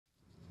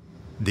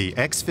The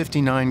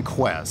X59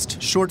 Quest,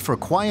 short for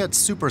Quiet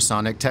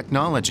Supersonic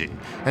Technology,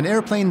 an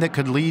airplane that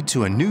could lead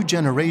to a new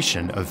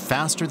generation of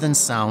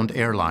faster-than-sound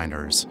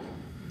airliners.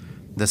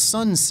 The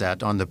sun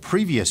set on the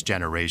previous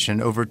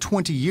generation over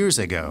 20 years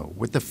ago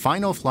with the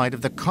final flight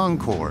of the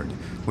Concorde,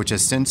 which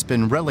has since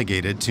been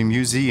relegated to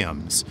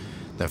museums.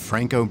 The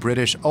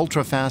Franco-British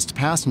ultrafast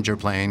passenger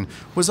plane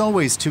was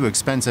always too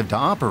expensive to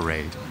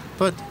operate,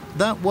 but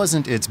that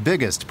wasn't its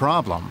biggest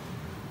problem.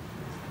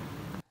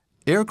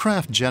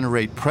 Aircraft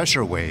generate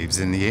pressure waves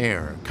in the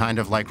air, kind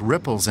of like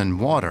ripples in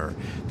water,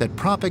 that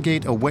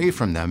propagate away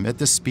from them at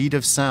the speed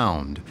of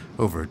sound,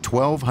 over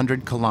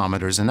 1,200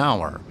 kilometers an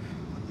hour.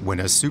 When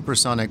a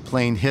supersonic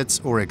plane hits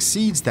or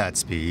exceeds that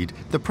speed,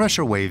 the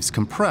pressure waves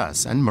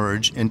compress and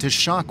merge into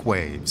shock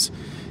waves.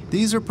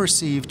 These are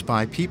perceived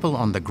by people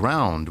on the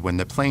ground when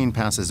the plane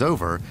passes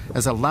over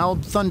as a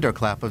loud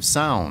thunderclap of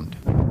sound,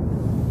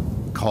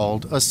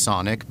 called a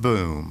sonic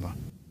boom.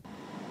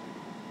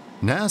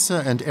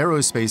 NASA and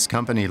aerospace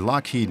company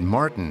Lockheed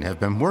Martin have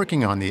been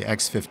working on the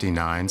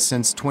X59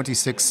 since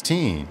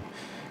 2016.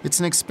 It's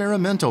an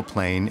experimental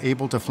plane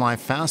able to fly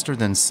faster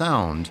than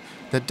sound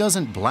that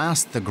doesn't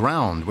blast the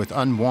ground with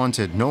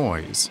unwanted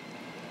noise.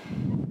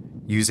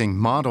 Using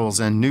models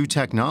and new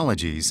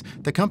technologies,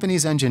 the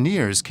company's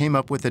engineers came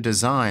up with a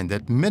design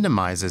that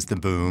minimizes the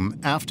boom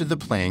after the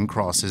plane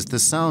crosses the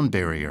sound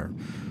barrier.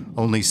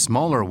 Only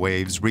smaller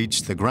waves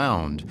reach the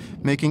ground,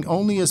 making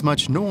only as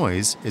much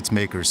noise, its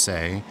makers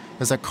say,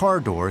 as a car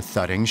door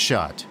thudding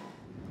shut.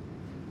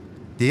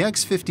 The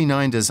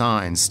X59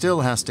 design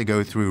still has to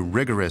go through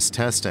rigorous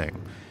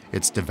testing.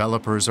 Its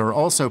developers are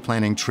also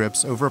planning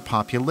trips over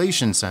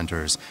population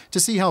centers to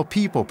see how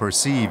people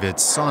perceive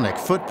its sonic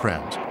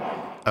footprint.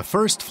 A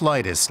first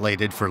flight is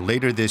slated for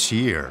later this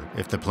year.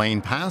 If the plane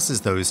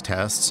passes those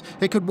tests,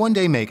 it could one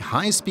day make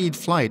high-speed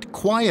flight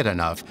quiet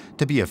enough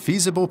to be a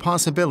feasible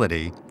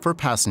possibility for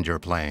passenger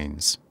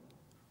planes.